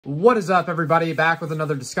What is up, everybody? Back with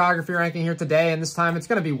another discography ranking here today, and this time it's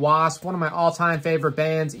going to be W.A.S.P, one of my all-time favorite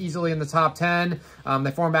bands, easily in the top 10. They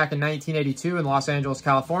formed back in 1982 in Los Angeles,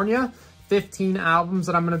 California. 15 albums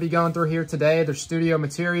that I'm going to be going through here today. Their studio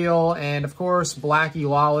material, and of course, Blackie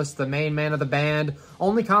Lawless, the main man of the band.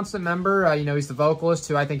 Only constant member, he's the vocalist,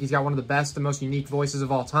 who I think he's got one of the best and most unique voices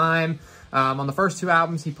of all time. On the first two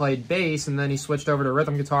albums, he played bass, and then he switched over to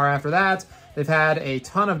rhythm guitar after that. They've had a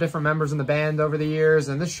ton of different members in the band over the years,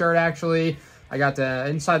 and this shirt actually, I got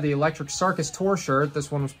inside the Electric Circus Tour shirt.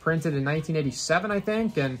 This one was printed in 1987, I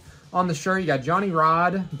think, and on the shirt you got Johnny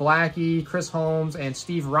Rod, Blackie, Chris Holmes, and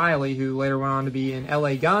Steve Riley, who later went on to be in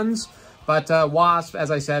LA Guns. But W.A.S.P,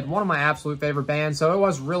 as I said, one of my absolute favorite bands, so it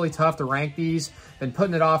was really tough to rank these. Been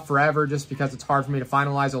putting it off forever just because it's hard for me to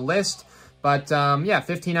finalize a list. But yeah,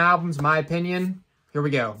 15 albums, my opinion. Here we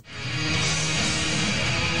go.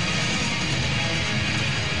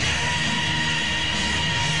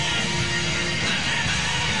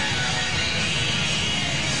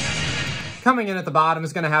 Coming in at the bottom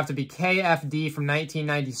is going to have to be KFD from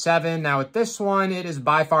 1997. Now with this one, it is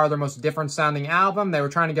by far their most different sounding album. They were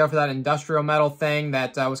trying to go for that industrial metal thing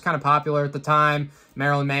that was kind of popular at the time.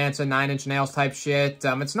 Marilyn Manson, 9 Inch Nails type shit.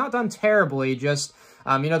 It's not done terribly, just,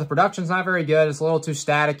 the production's not very good. It's a little too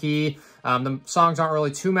staticky. The songs aren't really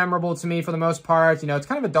too memorable to me for the most part. It's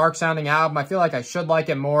kind of a dark sounding album. I feel like I should like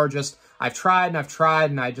it more, just I've tried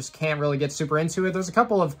and I just can't really get super into it. There's a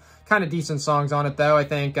couple of kind of decent songs on it, though. I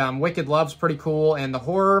think Wicked Love's pretty cool, and The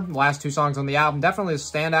Horror, the last two songs on the album, definitely the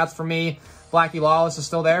standouts for me. Blackie Lawless is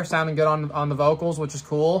still there, sounding good on the vocals, which is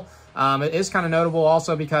cool. It is kind of notable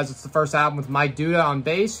also because it's the first album with Mike Duda on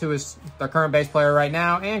bass, who is their current bass player right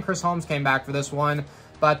now, and Chris Holmes came back for this one.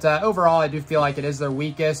 But overall, I do feel like it is their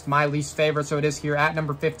weakest, my least favorite, so it is here at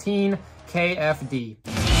number 15, KFD.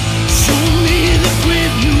 Show me the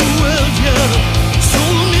great new world, yeah.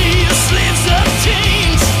 Show me your slaves of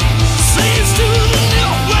chains, slaves to the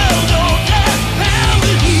new world order. How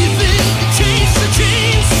believing change the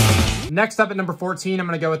chains. Next up at number 14, I'm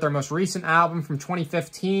going to go with their most recent album from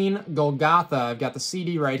 2015, Golgotha. I've got the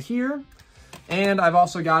CD right here, and I've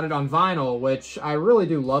also got it on vinyl, which I really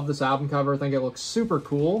do love this album cover. I think it looks super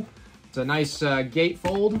cool. It's a nice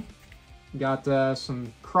gatefold. Got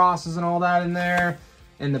some crosses and all that in there.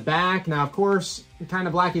 In the back. Now, of course, kind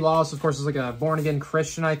of Blackie Lawless, of course, is like a born-again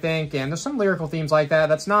Christian, I think, and there's some lyrical themes like that.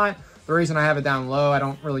 That's not the reason I have it down low. I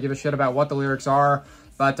don't really give a shit about what the lyrics are,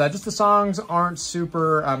 but just the songs aren't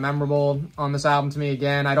super memorable on this album to me.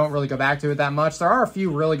 Again, I don't really go back to it that much. There are a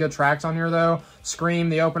few really good tracks on here, though.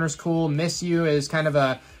 Scream, the opener's cool. Miss You is kind of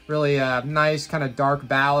a really nice, kind of dark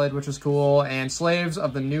ballad, which is cool, and Slaves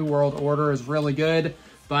of the New World Order is really good.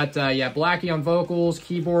 But, yeah, Blackie on vocals,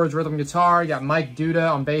 keyboards, rhythm guitar. You got Mike Duda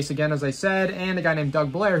on bass again, as I said, and a guy named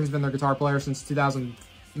Doug Blair, who's been their guitar player since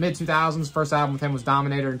mid-2000s. First album with him was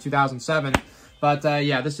Dominator in 2007. But,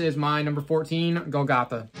 yeah, this is my number 14,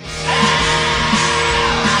 Golgotha.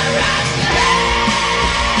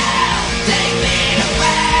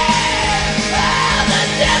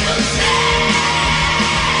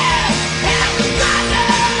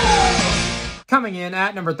 Coming in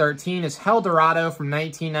at number 13 is Hell Dorado from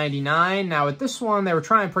 1999. Now, with this one, they were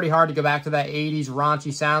trying pretty hard to go back to that 80s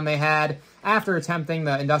raunchy sound they had after attempting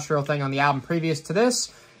the industrial thing on the album previous to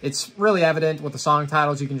this. It's really evident with the song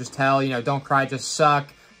titles. You can just tell, Don't Cry, Just Suck,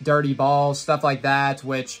 Dirty Balls, stuff like that,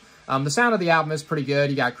 which the sound of the album is pretty good.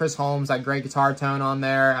 You got Chris Holmes, that great guitar tone on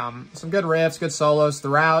there. Some good riffs, good solos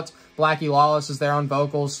throughout. Blackie Lawless is there on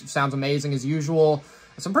vocals. Sounds amazing as usual.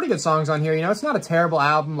 Some pretty good songs on here. It's not a terrible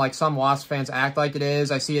album like some W.A.S.P fans act like it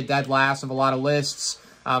is. I see it dead last of a lot of lists.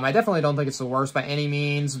 I definitely don't think it's the worst by any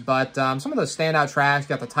means, but some of the standout tracks,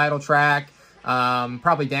 got the title track,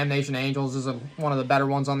 probably Damnation Angels is one of the better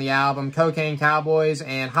ones on the album, Cocaine Cowboys,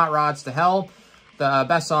 and Hot Rods to Hell. The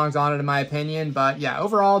best songs on it, in my opinion. But yeah,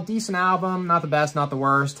 overall, decent album. Not the best, not the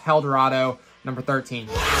worst. Hell Dorado, number 13.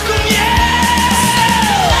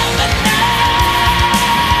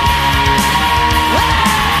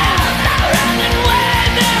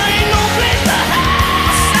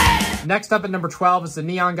 Next up at number 12 is the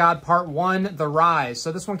Neon God Part 1, The Rise.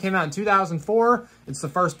 So this one came out in 2004. It's the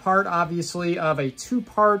first part, obviously, of a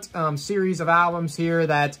two-part series of albums here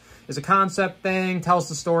that is a concept thing, tells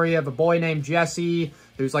the story of a boy named Jesse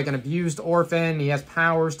who's like an abused orphan. He has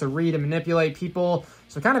powers to read and manipulate people.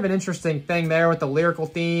 So kind of an interesting thing there with the lyrical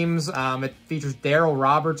themes. It features Daryl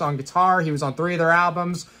Roberts on guitar. He was on 3 of their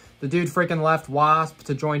albums. The dude freaking left W.A.S.P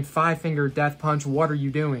to join Five Finger Death Punch. What are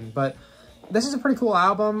you doing? But this is a pretty cool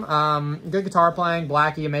album. Good guitar playing.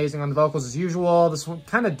 Blackie amazing on the vocals as usual. This one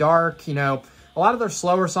kind of dark, a lot of their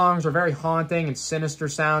slower songs are very haunting and sinister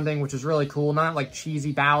sounding, which is really cool. Not like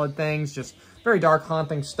cheesy ballad things, just very dark,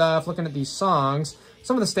 haunting stuff. Looking at these songs,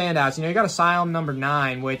 some of the standouts, you got Asylum number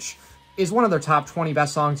 9, which is one of their top 20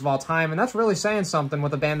 best songs of all time, and that's really saying something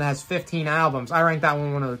with a band that has 15 albums. I rank that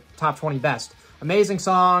one of the top 20 best. Amazing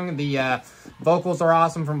song. The vocals are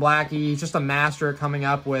awesome from Blackie. He's just a master at coming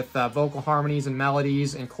up with vocal harmonies and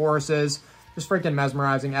melodies and choruses. Just freaking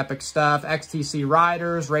mesmerizing, epic stuff. XTC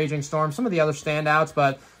Riders, Raging Storm, some of the other standouts,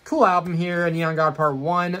 but cool album here. Neon God Part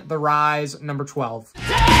 1, The Rise, number 12.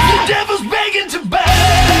 The devil's begging to burn. You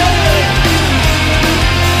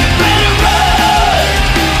better run.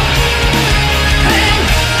 Hang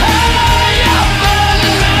high up,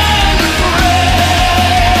 burning man,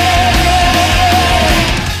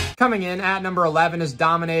 Coming in at number 11 is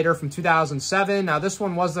Dominator from 2007. Now, this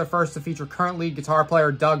one was their first to feature current lead guitar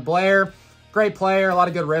player Doug Blair. Great player, a lot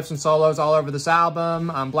of good riffs and solos all over this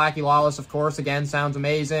album. Blackie Lawless, of course, again, sounds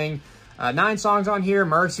amazing. 9 songs on here.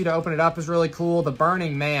 Mercy to open it up is really cool. The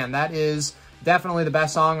Burning Man, that is definitely the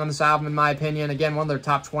best song on this album, in my opinion. Again, one of their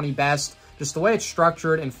top 20 best. Just the way it's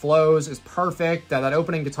structured and flows is perfect. That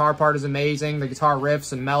opening guitar part is amazing. The guitar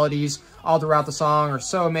riffs and melodies all throughout the song are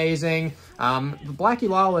so amazing. Blackie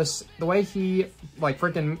Lawless, the way he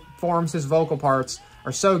freaking forms his vocal parts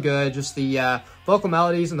are so good. Just the vocal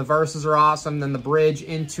melodies and the verses are awesome. Then the bridge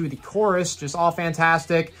into the chorus, just all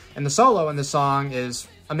fantastic. And the solo in this song is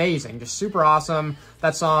amazing, just super awesome.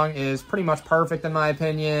 That song is pretty much perfect in my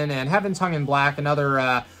opinion. And Heaven's Hung in Black,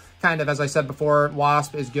 another kind of, as I said before,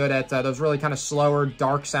 W.A.S.P is good at those really kind of slower,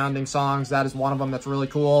 dark sounding songs. That is one of them that's really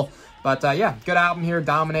cool. But yeah, good album here,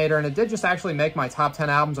 Dominator, and it did just actually make my top 10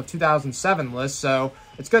 albums of 2007 list, so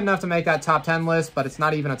it's good enough to make that top 10 list, but it's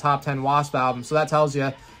not even a top 10 W.A.S.P album, so that tells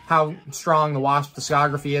you how strong the W.A.S.P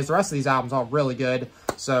discography is. The rest of these albums are really good.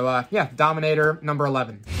 So yeah, Dominator, number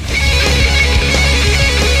 11.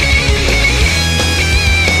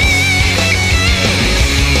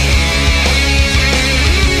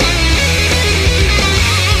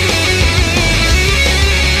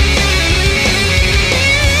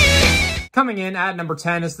 Coming in at number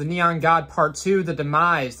 10 is the Neon God Part 2, The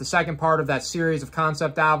Demise, the second part of that series of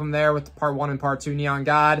concept album there with Part 1 and Part 2 Neon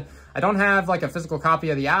God. I don't have a physical copy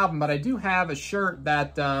of the album, but I do have a shirt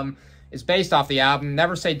that is based off the album.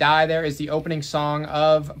 Never Say Die there is the opening song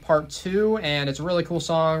of Part 2, and it's a really cool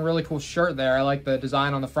song, really cool shirt there. I like the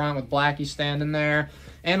design on the front with Blackie standing there.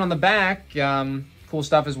 And on the back, cool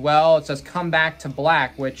stuff as well. It says Come Back to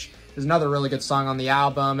Black, which is another really good song on the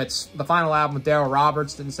album. It's the final album with Daryl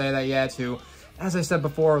Roberts, didn't say that yet, who, as I said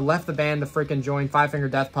before, left the band to freaking join Five Finger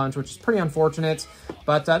Death Punch, which is pretty unfortunate.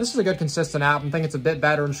 But this is a good, consistent album. I think it's a bit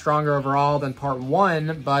better and stronger overall than Part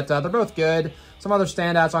 1, but they're both good. Some other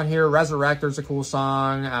standouts on here, Resurrector's a cool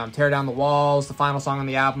song, Tear Down the Walls, the final song on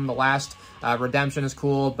the album, The Last Redemption is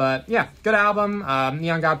cool. But yeah, good album.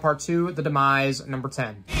 Neon God Part 2, The Demise, number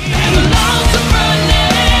 10.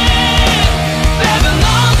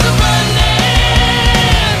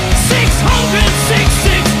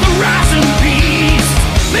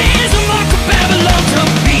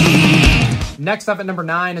 Next up at number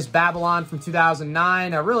 9 is Babylon from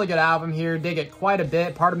 2009. A really good album here. Dig it quite a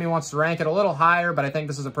bit. Part of me wants to rank it a little higher, but I think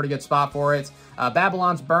this is a pretty good spot for it.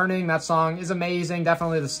 Babylon's Burning. That song is amazing.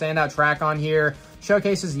 Definitely the standout track on here.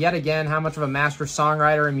 Showcases yet again how much of a master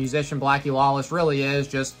songwriter and musician Blackie Lawless really is.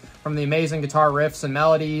 Just from the amazing guitar riffs and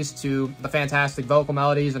melodies to the fantastic vocal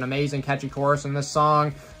melodies and amazing catchy chorus in this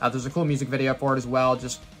song. There's a cool music video for it as well.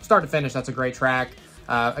 Just start to finish, that's a great track.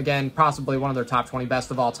 Again, possibly one of their top 20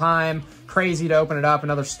 best of all time. Crazy to open it up,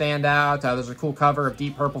 another standout. There's a cool cover of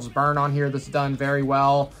Deep Purple's Burn on here that's done very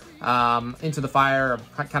well. Into the Fire,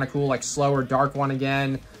 kind of cool, slower, dark one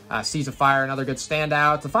again. Seas of Fire, another good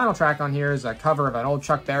standout. The final track on here is a cover of an old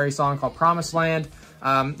Chuck Berry song called Promised Land.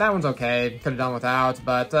 That one's okay, could have done without,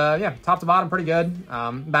 but yeah, top to bottom, pretty good.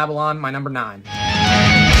 Babylon, my number 9.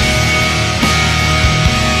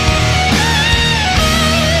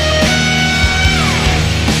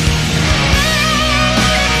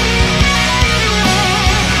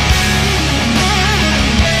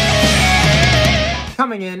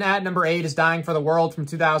 Coming in at number 8 is Dying for the World from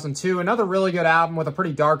 2002. Another really good album with a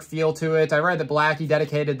pretty dark feel to it. I read that Blackie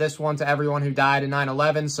dedicated this one to everyone who died in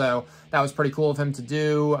 9/11, so that was pretty cool of him to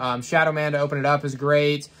do. Shadow Man to open it up is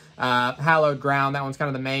great. Hallowed Ground, that one's kind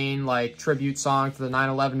of the main tribute song to the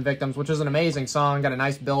 9/11 victims, which is an amazing song. Got a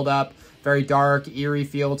nice build-up, very dark, eerie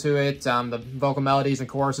feel to it. The vocal melodies and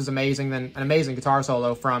chorus is amazing. Then an amazing guitar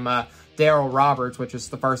solo from Daryl Roberts, which is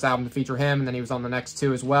the first album to feature him, and then he was on the next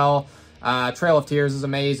 2 as well. Trail of Tears is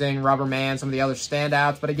amazing, Rubber Man, some of the other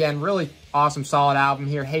standouts, but again, really awesome, solid album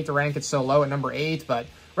here. Hate to rank it so low at number 8, but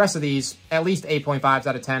rest of these, at least 8.5s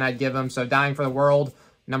out of 10 I'd give them. So Dying for the World,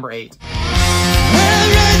 number 8.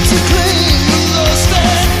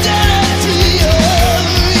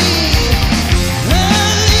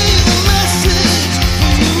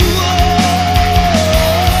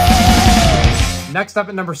 Next up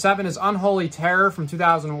at number 7 is Unholy Terror from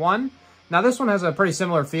 2001. Now this one has a pretty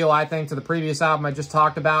similar feel, I think, to the previous album I just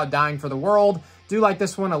talked about, Dying for the World. Do like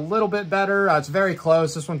this one a little bit better. It's very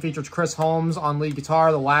close. This one features Chris Holmes on lead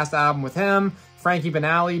guitar, the last album with him. Frankie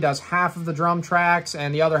Banali does half of the drum tracks,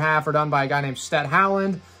 and the other half are done by a guy named Stet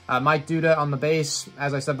Howland. Mike Duda on the bass.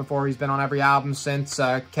 As I said before, he's been on every album since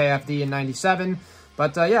KFD in 97.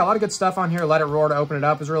 But yeah, a lot of good stuff on here. Let It Roar to open it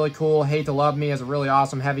up is really cool. Hate to Love Me has a really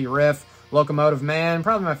awesome heavy riff. Locomotive Man,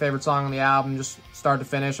 probably my favorite song on the album, just start to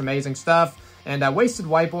finish, amazing stuff. And Wasted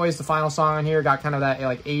White Boys, the final song on here, got kind of that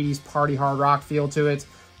like 80s party hard rock feel to it.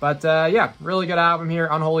 But yeah, really good album here.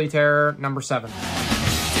 Unholy Terror, number 7.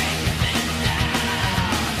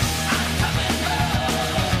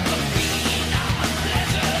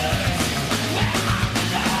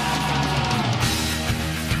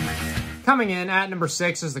 Coming in at number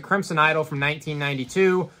 6 is The Crimson Idol from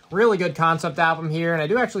 1992. Really good concept album here, and I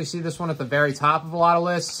do actually see this one at the very top of a lot of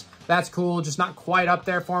lists. That's cool, just not quite up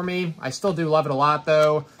there for me. I still do love it a lot,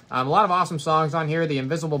 though. A lot of awesome songs on here. The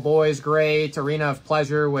Invisible Boys, great. Arena of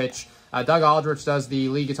Pleasure, which Doug Aldrich does the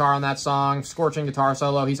lead guitar on that song. Scorching guitar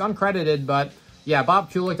solo. He's uncredited, but yeah, Bob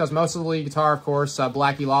Kulick does most of the lead guitar, of course.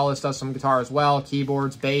 Blackie Lawless does some guitar as well.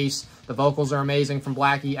 Keyboards, bass. The vocals are amazing from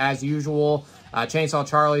Blackie, as usual. Chainsaw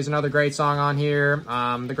Charlie is another great song on here.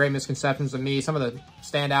 The Great Misconceptions of Me, some of the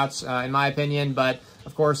standouts in my opinion. But,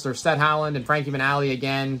 of course, there's Stet Howland and Frankie Banali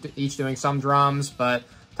again, each doing some drums. But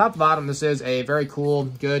top to bottom, this is a very cool,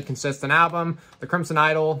 good, consistent album. The Crimson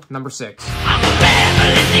Idol, number 6. I'm a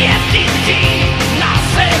rebel in the FTG. Not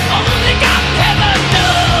safe, only God ever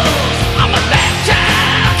knows. I'm a bad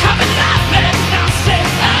child, coming at me. Not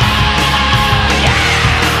safe, oh yeah.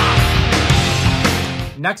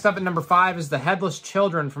 Next up at number 5 is The Headless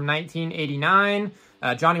Children from 1989.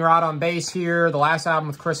 Johnny Rod on bass here. The last album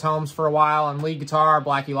with Chris Holmes for a while on lead guitar.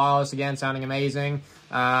 Blackie Lawless again, sounding amazing.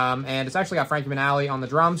 And it's actually got Frankie Banali on the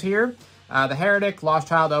drums here. The Heretic, Lost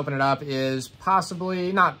Child to open it up is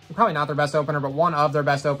probably not their best opener, but one of their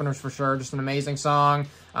best openers for sure. Just an amazing song.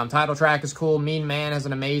 Title track is cool. Mean Man has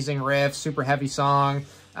an amazing riff, super heavy song.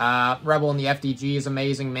 Rebel in the FDG is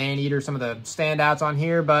amazing. Man Eater, some of the standouts on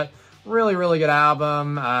here, but really, really good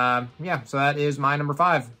album. Yeah, so that is my number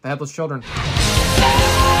 5, The Headless Children.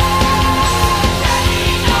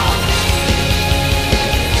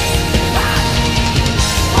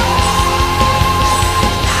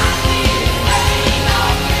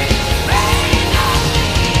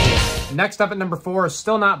 Next up at number 4 is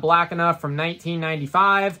Still Not Black Enough from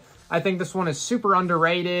 1995. I think this one is super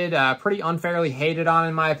underrated, pretty unfairly hated on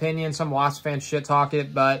in my opinion. Some W.A.S.P fans shit talk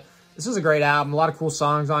it, but this is a great album. A lot of cool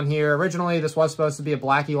songs on here. Originally, this was supposed to be a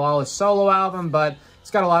Blackie Lawless solo album, but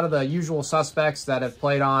it's got a lot of the usual suspects that have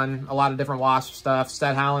played on a lot of different W.A.S.P stuff.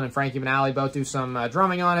 Stet Howland and Frankie Banali both do some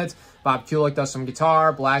drumming on it. Bob Kulick does some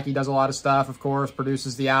guitar. Blackie does a lot of stuff, of course,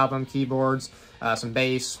 produces the album, keyboards, some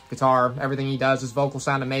bass, guitar. Everything he does, his vocals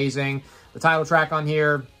sound amazing. The title track on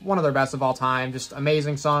here, one of their best of all time. Just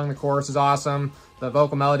amazing song. The chorus is awesome. The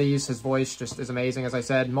vocal melodies, his voice just is amazing, as I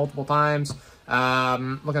said multiple times.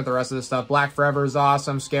 Looking at the rest of this stuff, Black Forever is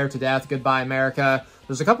awesome. Scared to Death, Goodbye America.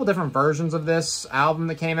 There's a couple different versions of this album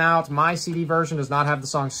that came out. My CD version does not have the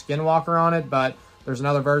song Skinwalker on it, but there's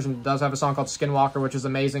another version that does have a song called Skinwalker, which is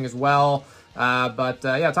amazing as well.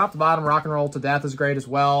 Yeah, top to bottom, Rock and Roll to Death is great as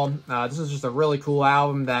well. This is just a really cool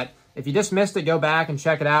album that, if you just missed it, go back and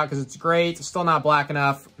check it out because it's great. It's Still Not Black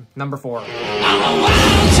Enough, number 4. I'm a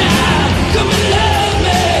wild child, come and love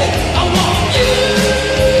me. I want you.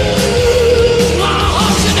 My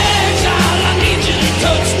heart's in exile, I need you to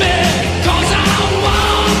touch me, 'cause I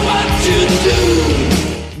want what you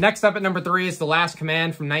do. Next up at number 3 is The Last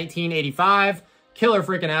Command from 1985. Killer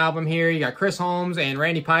freaking album here. You got Chris Holmes and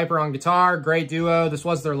Randy Piper on guitar. Great duo. This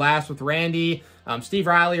was their last with Randy. Steve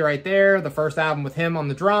Riley right there. The first album with him on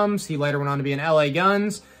the drums. He later went on to be in LA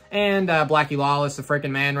Guns. And Blackie Lawless, the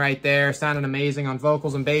freaking man right there. Sounded amazing on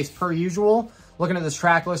vocals and bass per usual. Looking at this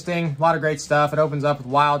track listing, a lot of great stuff. It opens up with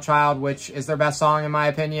Wild Child, which is their best song in my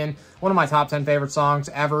opinion. One of my top 10 favorite songs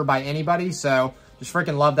ever by anybody. So just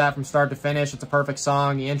freaking love that from start to finish. It's a perfect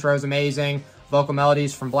song. The intro is amazing. Vocal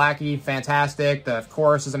melodies from Blackie, fantastic. The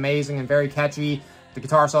chorus is amazing and very catchy. The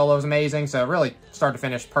guitar solo is amazing. So really, start to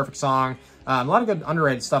finish, perfect song. A lot of good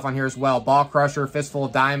underrated stuff on here as well. Ball Crusher, Fistful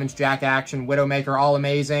of Diamonds, Jack Action, Widowmaker, all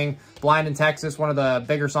amazing. Blind in Texas, one of the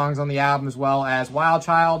bigger songs on the album, as well as Wild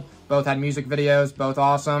Child. Both had music videos, both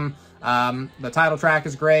awesome. The title track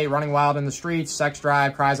is great. Running Wild in the Streets, Sex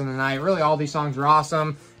Drive, Cries in the Night. Really, all these songs are awesome.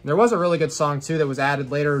 And there was a really good song, too, that was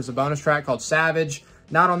added later as a bonus track called Savage.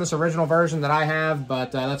 Not on this original version that I have,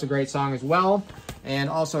 but that's a great song as well. And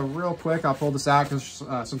also, real quick, I'll pull this out because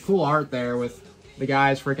some cool art there with the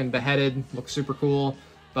guys freaking beheaded. Looks super cool.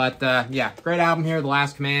 But, yeah, great album here. The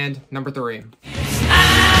Last Command, number 3.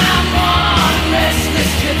 I'm on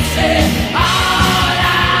restless gypsy. All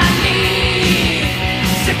I need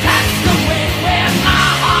to catch the wind where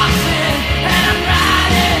my heart's in, and I'm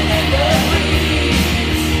riding in the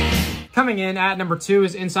breeze. Coming in at number 2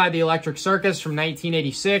 is Inside the Electric Circus from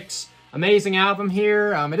 1986. Amazing album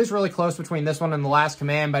here. It is really close between this one and The Last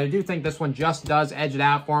Command, but I do think this one just does edge it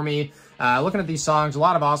out for me. Looking at these songs, a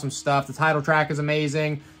lot of awesome stuff. The title track is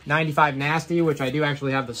amazing. 95 Nasty, which I do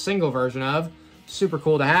actually have the single version of. Super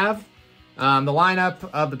cool to have. The lineup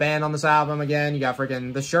of the band on this album, again, you got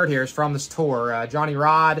freaking, the shirt here is from this tour. Johnny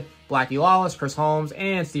Rod, Blackie Lawless, Chris Holmes,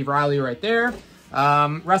 and Steve Riley right there.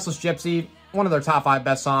 Restless Gypsy, one of their top 5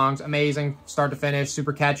 best songs. Amazing, start to finish,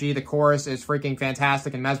 super catchy. The chorus is freaking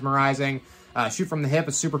fantastic and mesmerizing. Shoot From the Hip,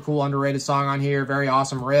 a super cool, underrated song on here. Very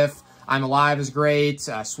awesome riff. I'm Alive is great.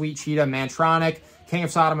 Sweet Cheetah, Mantronic, King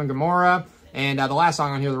of Sodom and Gomorrah. And the last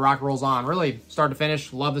song on here, The Rock Rolls On. Really, start to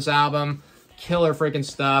finish, love this album. Killer freaking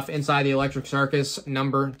stuff. Inside the Electric Circus,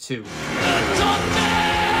 number 2.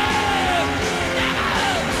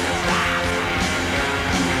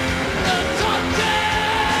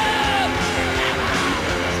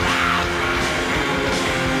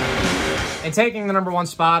 And taking the number 1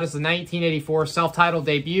 spot is the 1984 self-titled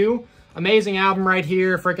debut. Amazing album right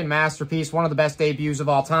here, freaking masterpiece, one of the best debuts of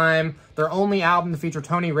all time. Their only album to feature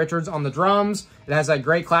Tony Richards on the drums. It has that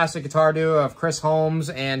great classic guitar duo of Chris Holmes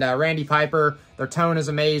and Randy Piper. Their tone is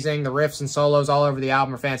amazing. The riffs and solos all over the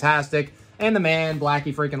album are fantastic. And the man,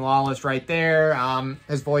 Blackie freaking Lawless right there.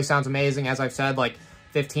 His voice sounds amazing, as I've said like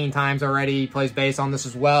 15 times already. He plays bass on this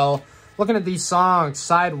as well. Looking at these songs,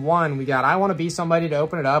 side 1, we got I Want to Be Somebody to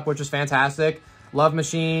open it up, which is fantastic. Love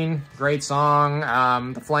Machine, great song.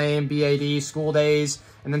 The Flame, BAD, School Days.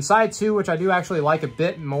 And then side 2, which I do actually like a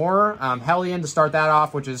bit more. Hellion to start that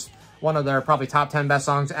off, which is one of their probably top 10 best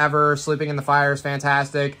songs ever. Sleeping in the Fire is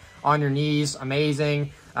fantastic. On Your Knees,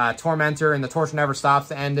 amazing. Tormentor and The Torture Never Stops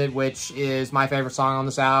to end it, which is my favorite song on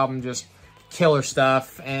this album. Just killer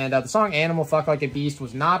stuff. And the song Animal Fuck Like a Beast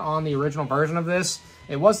was not on the original version of this.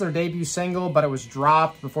 It was their debut single, but it was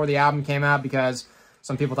dropped before the album came out because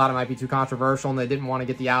some people thought it might be too controversial and they didn't want to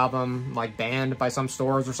get the album like banned by some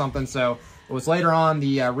stores or something. So it was later on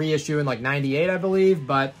the reissue in like 98, I believe.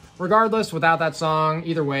 But regardless, without that song,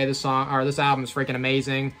 either way, this album is freaking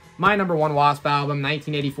amazing. My number 1 W.A.S.P album,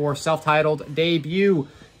 1984, self-titled debut.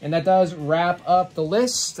 And that does wrap up the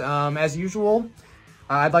list, as usual.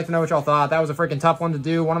 I'd like to know what y'all thought. That was a freaking tough one to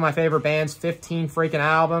do. One of my favorite bands, 15 freaking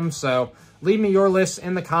albums. So leave me your lists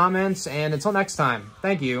in the comments. And until next time,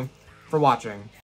 thank you for watching.